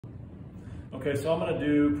Okay, so I'm gonna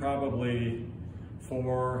do probably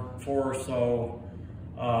four or so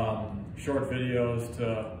short videos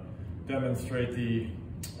to demonstrate the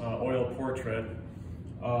oil portrait.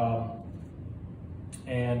 You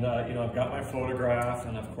know, I've got my photograph,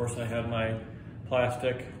 and of course I had my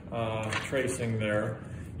plastic tracing there.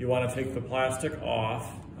 You want to take the plastic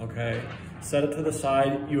off, okay? Set it to the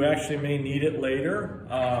side. You actually may need it later,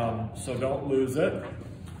 so don't lose it.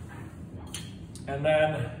 And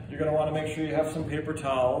then you're going to want to make sure you have some paper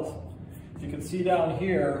towels. You can see down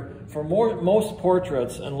here, for most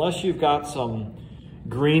portraits, unless you've got some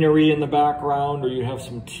greenery in the background or you have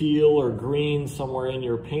some teal or green somewhere in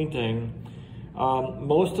your painting,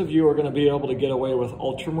 most of you are going to be able to get away with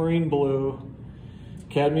ultramarine blue,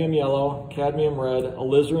 cadmium yellow, cadmium red,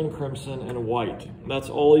 alizarin crimson, and white. That's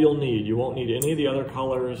all you'll need. You won't need any of the other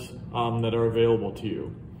colors that are available to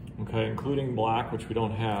you, okay, including black, which we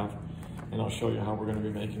don't have, and I'll show you how we're going to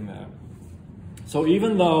be making that. So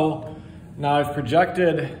even though now I've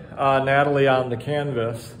projected Natalie on the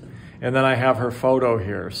canvas, and then I have her photo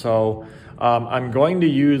here, so I'm going to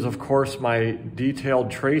use, of course, my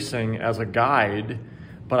detailed tracing as a guide,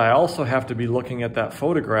 but I also have to be looking at that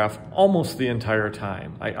photograph almost the entire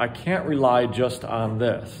time. I can't rely just on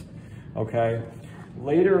this, okay?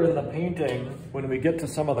 Later in the painting, when we get to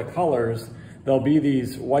some of the colors, there'll be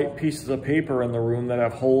these white pieces of paper in the room that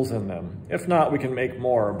have holes in them. If not, we can make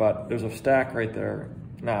more, but there's a stack right there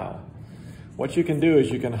now. What you can do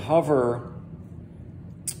is you can hover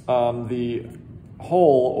the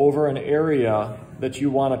hole over an area that you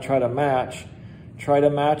want to try to match. Try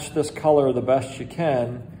to match this color the best you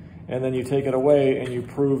can, and then you take it away and you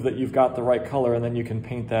prove that you've got the right color, and then you can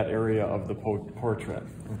paint that area of the portrait.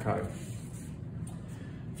 Okay.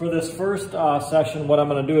 For this first session, what I'm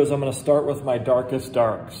going to do is I'm going to start with my darkest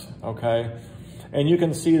darks, okay? And you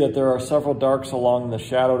can see that there are several darks along the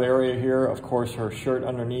shadowed area here. Of course, her shirt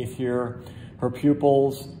underneath here, her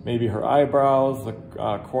pupils, maybe her eyebrows, the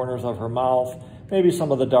corners of her mouth, maybe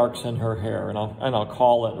some of the darks in her hair, and I'll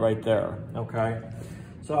call it right there, okay?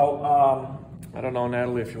 So, I don't know,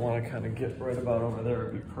 Natalie, if you want to kind of get right about over there,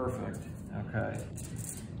 it'd be perfect, okay?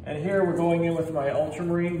 And here we're going in with my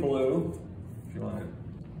ultramarine blue, if you want to.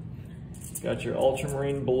 Got your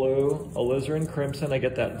ultramarine blue, alizarin crimson, I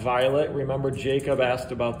get that violet. Remember, Jacob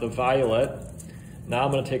asked about the violet. Now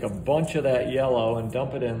I'm going to take a bunch of that yellow and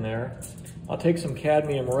dump it in there. I'll take some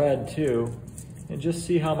cadmium red too, and just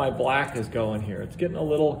see how my black is going here. It's getting a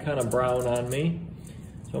little kind of brown on me.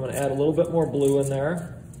 So I'm gonna add a little bit more blue in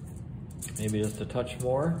there, maybe just a touch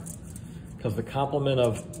more, because the complement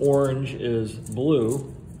of orange is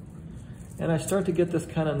blue. And I start to get this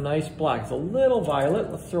kind of nice black. It's a little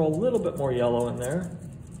violet. Let's throw a little bit more yellow in there.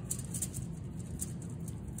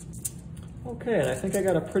 Okay, and I think I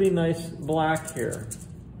got a pretty nice black here.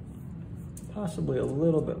 Possibly a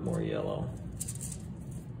little bit more yellow.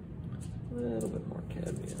 A little bit more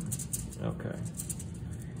cadmium. Okay.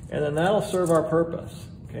 And then that'll serve our purpose.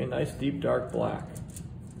 Okay, nice deep dark black.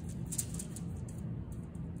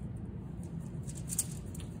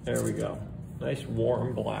 There we go. Nice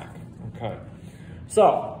warm black. Okay.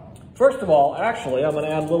 So, first of all, actually, I'm going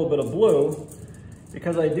to add a little bit of blue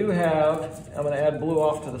because I'm going to add blue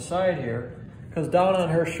off to the side here, because down on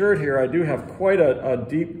her shirt here, I do have quite a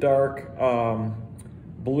deep dark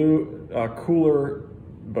blue, cooler,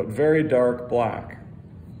 but very dark black.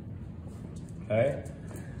 Okay,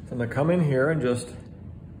 so I'm gonna come in here and just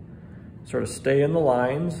sort of stay in the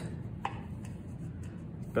lines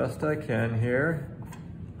best I can here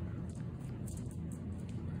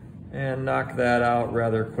and knock that out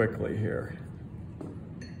rather quickly here.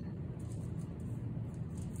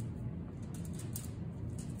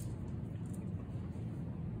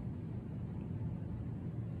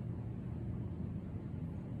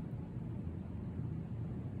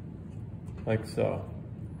 Like so.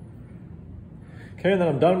 Okay, then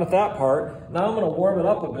I'm done with that part. Now I'm going to warm it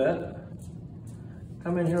up a bit.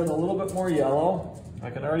 Come in here with a little bit more yellow. I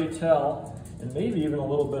can already tell, and maybe even a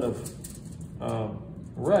little bit of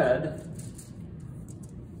red.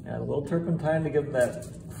 Add a little turpentine to give that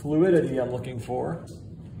fluidity I'm looking for.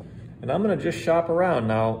 And I'm going to just shop around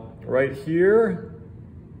now. Right here,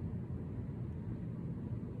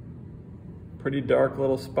 pretty dark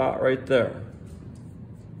little spot right there.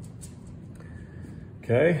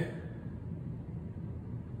 Okay.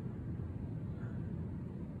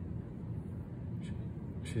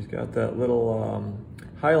 She's got that little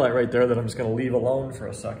highlight right there that I'm just going to leave alone for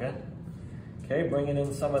a second. Okay, bringing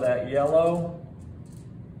in some of that yellow.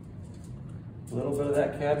 A little bit of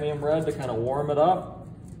that cadmium red to kind of warm it up.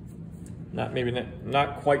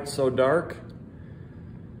 Not quite so dark.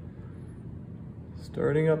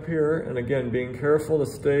 Starting up here, and again, being careful to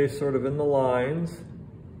stay sort of in the lines.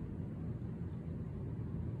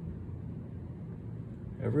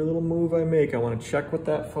 Every little move I make, I want to check with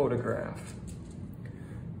that photograph.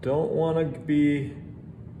 Don't want to be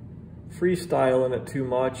freestyling it too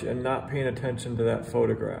much and not paying attention to that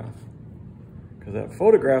photograph. Because that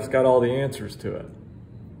photograph's got all the answers to it,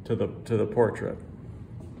 to the portrait.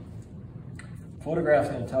 Photograph's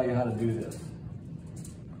going to tell you how to do this.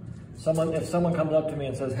 If someone comes up to me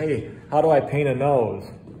and says, hey, how do I paint a nose?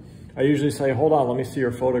 I usually say, hold on, let me see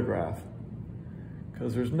your photograph.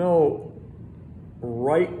 Because there's no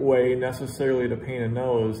right way necessarily to paint a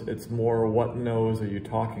nose. It's more, what nose are you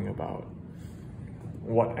talking about?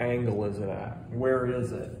 What angle is it at? Where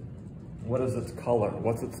is it? What is its color?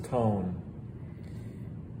 What's its tone?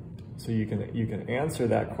 So you can answer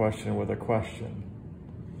that question with a question.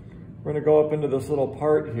 We're gonna go up into this little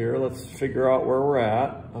part here. Let's figure out where we're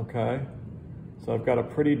at, okay? So I've got a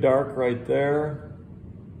pretty dark right there.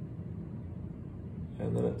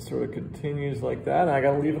 And then it sort of continues like that, and I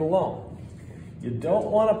gotta leave it alone. You don't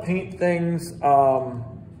wanna paint things a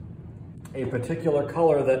particular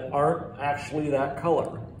color that aren't actually that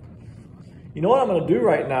color. You know what I'm gonna do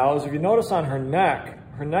right now is, if you notice on her neck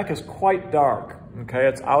is quite dark, okay?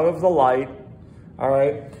 It's out of the light, all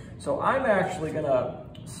right? So I'm actually gonna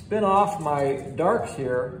spin off my darks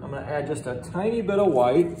here. I'm gonna add just a tiny bit of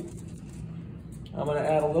white. I'm gonna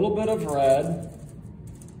add a little bit of red.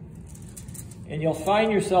 And you'll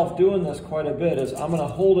find yourself doing this quite a bit, is I'm gonna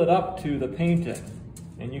hold it up to the painting.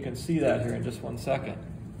 And you can see that here in just 1 second.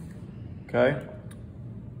 Okay?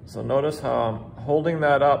 So notice how I'm holding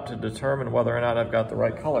that up to determine whether or not I've got the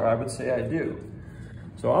right color. I would say I do.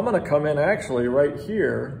 So I'm gonna come in actually right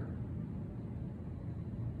here.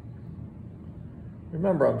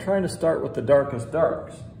 Remember, I'm trying to start with the darkest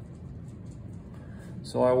darks.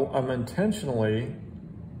 So I'm intentionally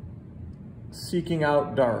seeking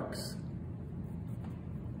out darks.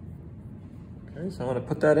 Okay, so I'm gonna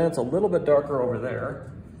put that in. It's a little bit darker over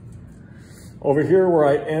there. Over here where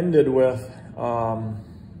I ended with some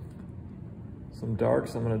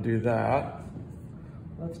darks, I'm gonna do that.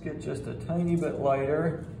 Let's get just a tiny bit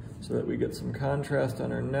lighter so that we get some contrast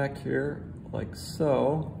on her neck here, like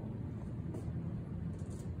so.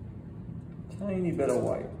 Tiny bit of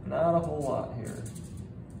white, not a whole lot here.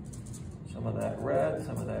 Some of that red,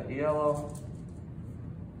 some of that yellow.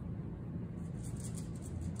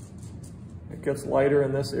 It gets lighter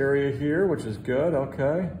in this area here, which is good,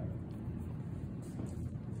 okay.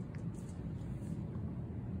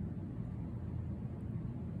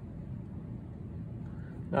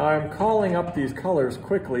 Now I'm calling up these colors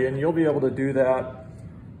quickly, and you'll be able to do that.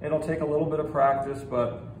 It'll take a little bit of practice,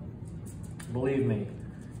 but believe me,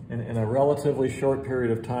 in a relatively short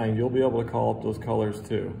period of time, you'll be able to call up those colors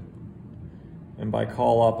too. And by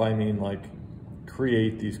call up, I mean like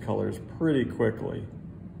create these colors pretty quickly.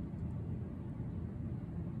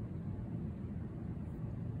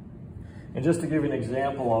 And just to give you an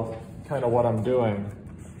example of kind of what I'm doing,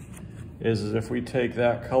 is if we take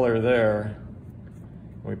that color there,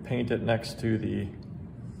 we paint it next to the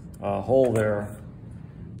hole there,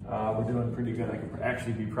 we're doing pretty good. I could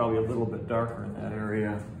actually be probably a little bit darker in that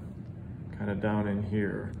area, kind of down in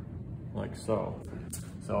here, like so.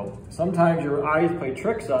 So sometimes your eyes play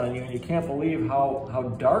tricks on you and you can't believe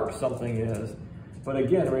how dark something is. But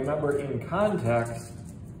again, remember, in context,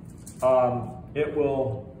 it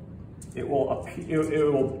will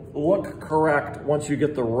look correct once you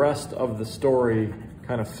get the rest of the story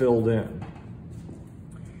kind of filled in.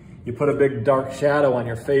 You put a big dark shadow on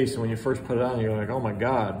your face, and when you first put it on, you're like, oh my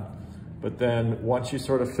God. But then once you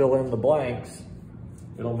sort of fill in the blanks,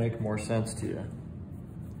 it'll make more sense to you.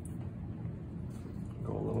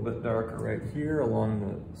 Go a little bit darker right here along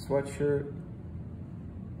the sweatshirt.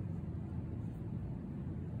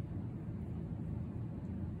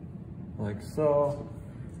 Like so.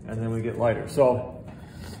 And then we get lighter. So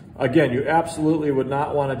again, you absolutely would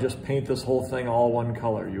not want to just paint this whole thing all one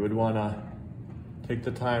color. You would want to take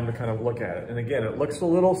the time to kind of look at it. And again, it looks a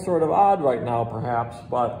little sort of odd right now perhaps,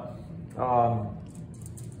 but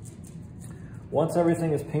once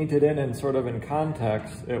everything is painted in and sort of in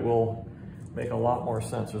context, it will make a lot more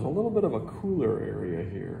sense. There's a little bit of a cooler area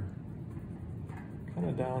here, kind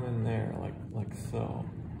of down in there, like so.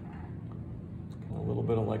 Kind of a little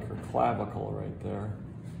bit of like her clavicle right there.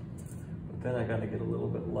 But then I got to get a little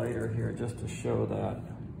bit lighter here just to show that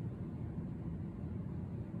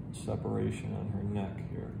separation on her neck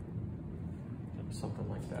here. Something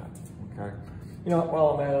like that, okay? You know what, while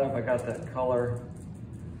I'm at it, if I got that color,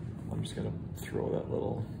 I'm just gonna throw that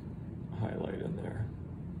little highlight in there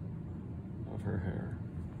of her hair.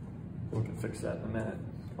 We can fix that in a minute.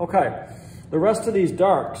 Okay, the rest of these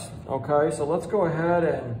darks, okay, so let's go ahead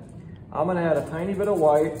and I'm gonna add a tiny bit of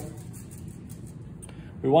white.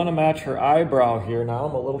 We wanna match her eyebrow here. Now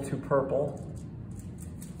I'm a little too purple.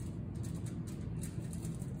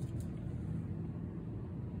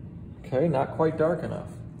 Okay, not quite dark enough.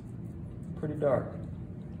 Pretty dark.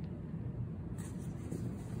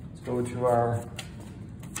 Let's go to our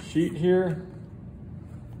sheet here.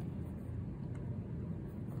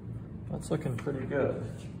 That's looking pretty good.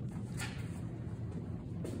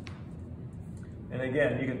 And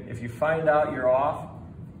again, you can, if you find out you're off,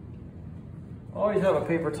 always have a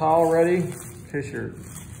paper towel ready in case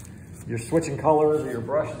you're switching colors or your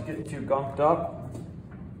brush is getting too gunked up.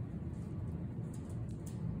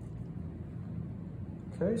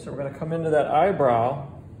 Okay, so we're going to come into that eyebrow.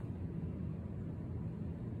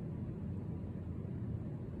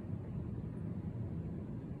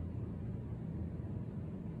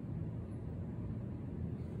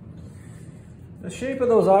 The shape of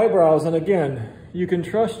those eyebrows, and again, you can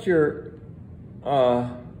trust your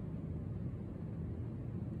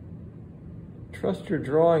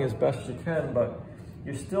drawing as best you can, but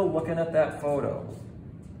you're still looking at that photo.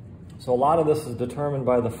 So a lot of this is determined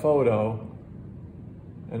by the photo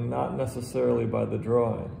and not necessarily by the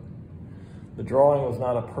drawing. The drawing was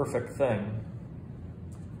not a perfect thing.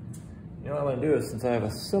 You know what I'm going to do is, since I have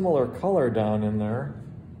a similar color down in there,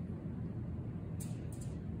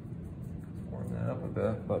 up a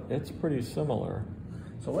bit, but it's pretty similar.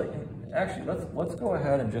 So let's go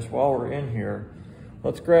ahead and just while we're in here,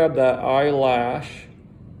 let's grab that eyelash.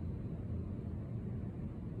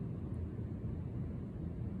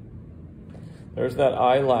 There's that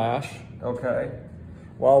eyelash. Okay.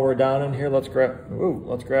 While we're down in here, let's grab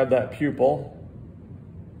that pupil.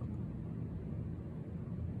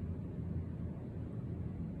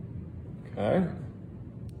 Okay.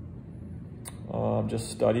 I'm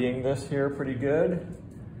just studying this here pretty good.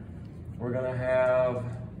 We're gonna have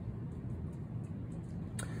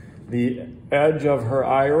the edge of her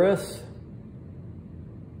iris.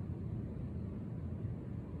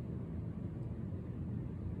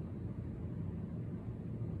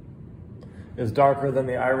 Is darker than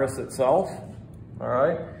the iris itself, all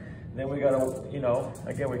right? Then we gotta, you know,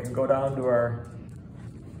 again, we can go down to our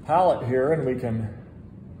palette here and we can,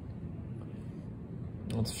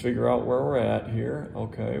 let's figure out where we're at here.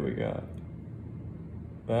 Okay, we got,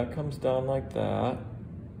 that comes down like that.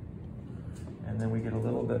 And then we get a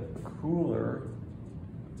little bit cooler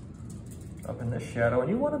up in this shadow. And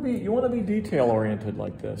you wanna be detail oriented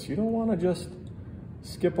like this. You don't wanna just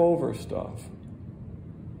skip over stuff.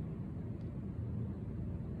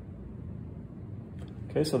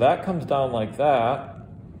 Okay, so that comes down like that.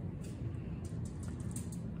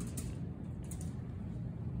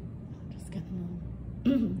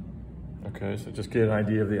 Okay, so just get an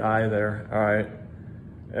idea of the eye there. All right.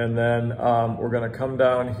 And then we're gonna come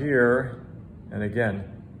down here, and again,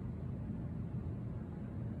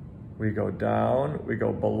 we go down, we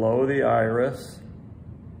go below the iris,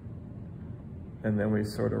 and then we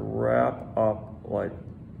sort of wrap up like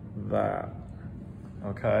that,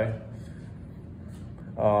 okay?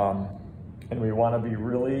 And we wanna be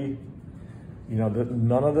really, you know,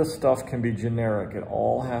 none of this stuff can be generic. It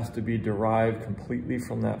all has to be derived completely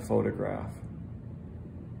from that photograph.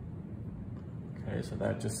 Okay, so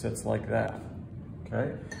that just sits like that,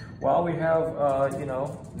 okay? While we have, you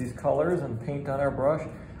know, these colors and paint on our brush,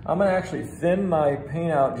 I'm gonna actually thin my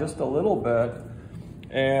paint out just a little bit,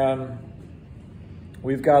 and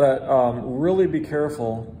we've gotta really be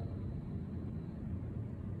careful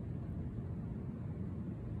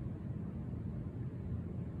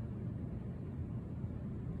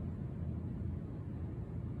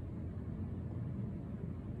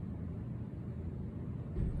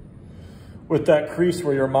with that crease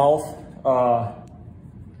where your mouth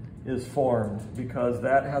is formed, because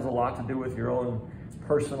that has a lot to do with your own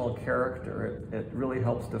personal character. It really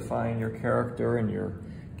helps define your character and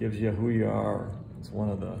gives you who you are. It's one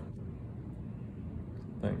of the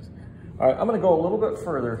things. All right, I'm gonna go a little bit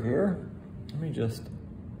further here. Let me just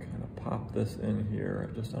kind of pop this in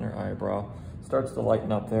here, just on her eyebrow. Starts to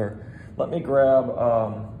lighten up there. Let me grab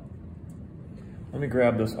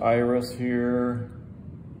this iris here.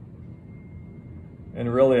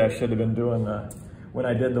 And really, I should have been doing when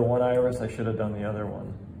I did the one iris, I should have done the other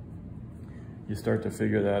one. You start to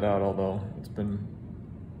figure that out, although it's been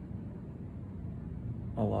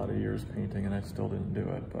a lot of years painting and I still didn't do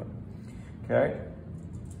it, but, okay.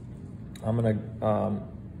 I'm gonna,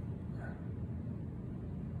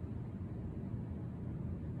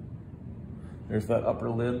 there's that upper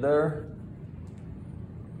lid there.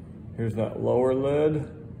 Here's that lower lid.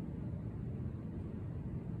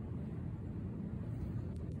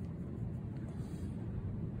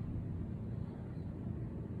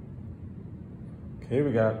 Okay,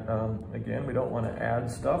 we got, again, we don't want to add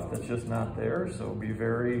stuff that's just not there, so be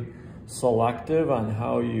very selective on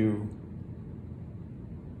how you,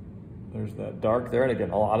 there's that dark there, and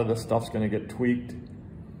again, a lot of this stuff's going to get tweaked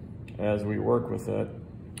as we work with it.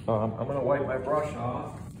 I'm going to wipe my brush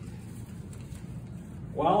off.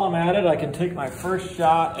 While I'm at it, I can take my first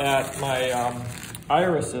shot at my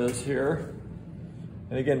irises here.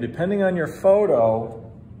 And again, depending on your photo,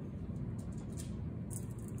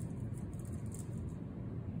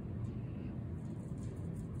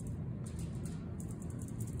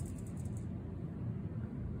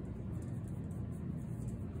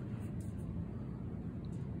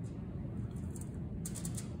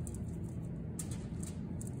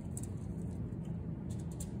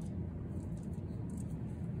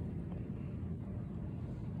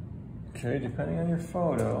 okay, depending on your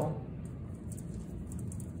photo,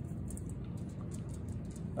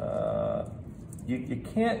 you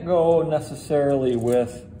can't go necessarily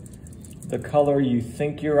with the color you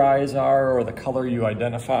think your eyes are or the color you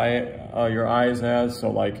identify your eyes as.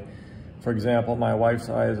 So like, for example, my wife's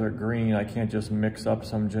eyes are green. I can't just mix up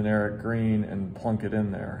some generic green and plunk it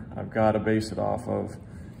in there. I've got to base it off of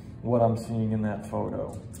what I'm seeing in that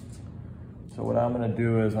photo. So what I'm going to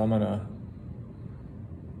do is I'm going to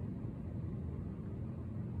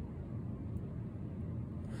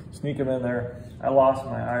sneak them in there. I lost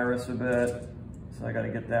my iris a bit, so I got to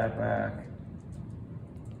get that back.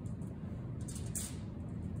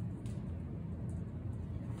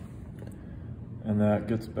 And that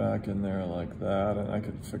gets back in there like that, and I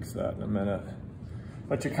could fix that in a minute.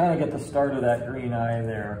 But you kind of get the start of that green eye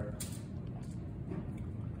there.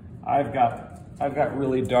 I've got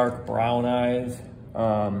really dark brown eyes.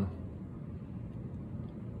 You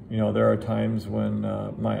know, there are times when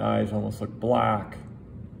my eyes almost look black,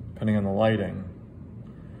 depending on the lighting.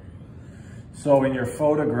 So in your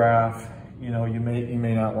photograph, you know, you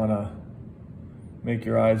may not want to make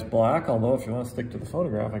your eyes black, although if you want to stick to the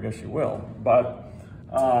photograph, I guess you will. But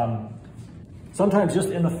sometimes just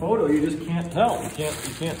in the photo, you just can't tell. You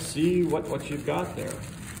can't see what you've got there.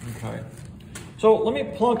 Okay. So let me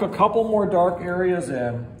plunk a couple more dark areas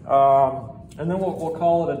in, and then we'll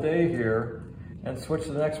call it a day here and switch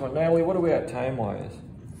to the next one. Natalie, what are we at time-wise?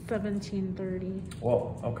 17:30.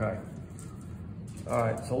 Whoa, okay. All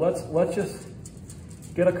right, so let's just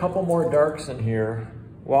get a couple more darks in here.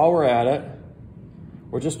 While we're at it,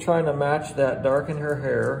 we're just trying to match that dark in her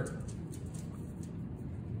hair.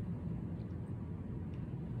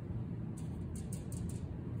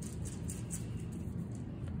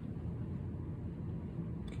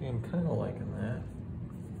 Okay, I'm kind of liking that.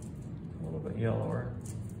 A little bit yellower.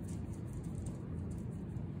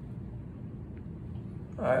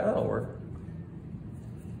 All right, that'll work.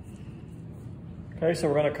 Okay, so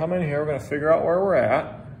we're going to come in here, we're going to figure out where we're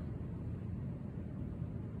at.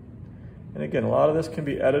 And again, a lot of this can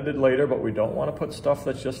be edited later, but we don't want to put stuff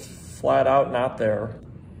that's just flat out not there.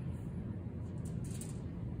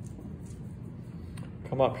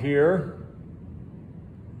 Come up here.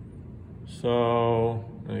 So,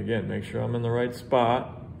 and again, make sure I'm in the right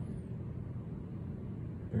spot.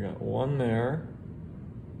 We got one there.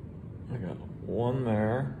 I got one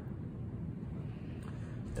there.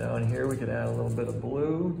 Down here we could add a little bit of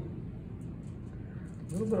blue,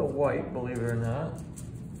 a little bit of white, believe it or not.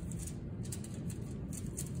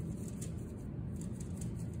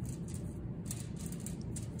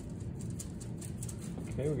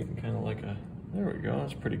 Okay, we're getting kind of like a, there we go,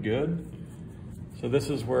 that's pretty good. So this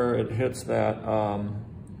is where it hits that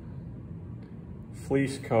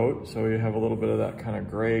fleece coat, so you have a little bit of that kind of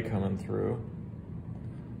gray coming through.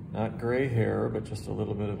 Not gray hair, but just a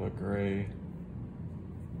little bit of a gray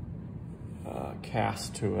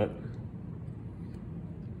cast to it.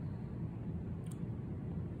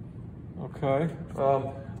 Okay,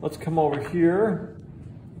 let's come over here.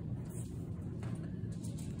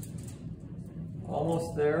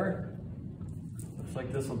 Almost there. Looks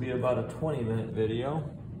like this will be about a 20-minute video.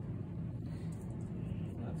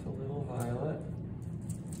 That's a little violet.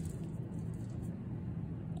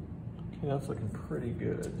 Okay, that's looking pretty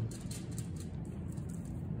good.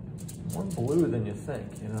 More blue than you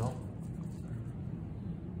think, you know?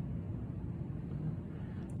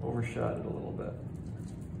 Overshot it a little bit.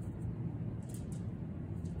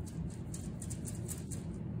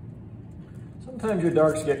 Sometimes your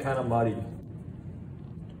darks get kind of muddy.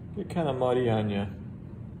 Get kind of muddy on you.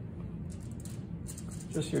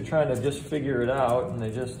 Just you're trying to just figure it out, and they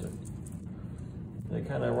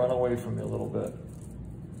kind of run away from you a little bit.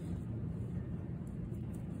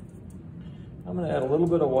 I'm going to add a little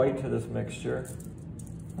bit of white to this mixture,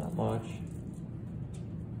 not much.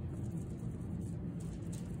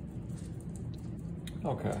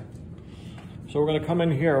 Okay. So we're gonna come in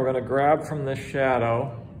here, we're gonna grab from this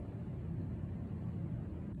shadow.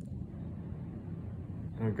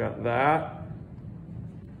 We've got that.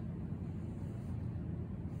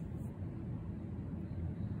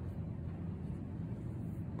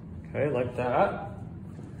 Okay, like that.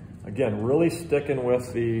 Again, really sticking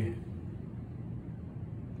with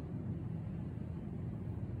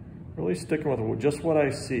just what I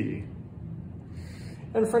see.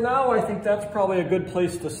 And for now, I think that's probably a good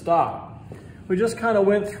place to stop. We just kind of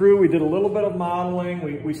went through, we did a little bit of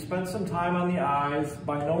modeling, we spent some time on the eyes.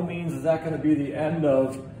 By no means is that going to be the end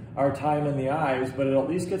of our time in the eyes, but it'll at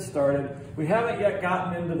least get started. We haven't yet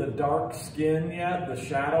gotten into the dark skin yet, the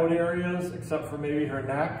shadowed areas, except for maybe her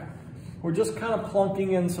neck. We're just kind of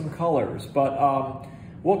plunking in some colors, but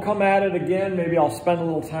we'll come at it again. Maybe I'll spend a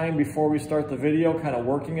little time before we start the video, kind of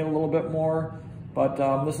working it a little bit more. But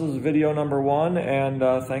this is video number 1, and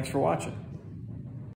thanks for watching.